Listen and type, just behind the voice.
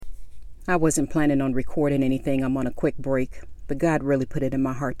I wasn't planning on recording anything. I'm on a quick break, but God really put it in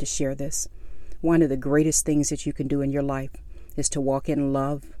my heart to share this. One of the greatest things that you can do in your life is to walk in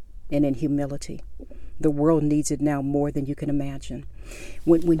love and in humility. The world needs it now more than you can imagine.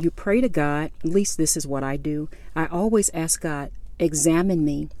 When you pray to God, at least this is what I do. I always ask God, examine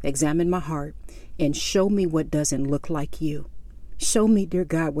me, examine my heart, and show me what doesn't look like you. Show me, dear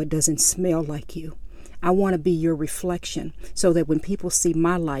God, what doesn't smell like you. I want to be your reflection so that when people see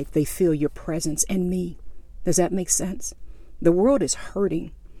my life, they feel your presence in me. Does that make sense? The world is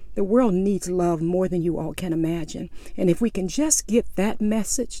hurting. The world needs love more than you all can imagine. And if we can just get that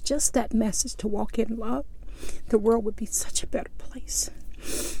message, just that message to walk in love, the world would be such a better place.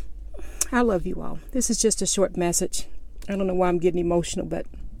 I love you all. This is just a short message. I don't know why I'm getting emotional, but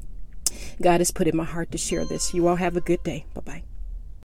God has put in my heart to share this. You all have a good day. Bye-bye.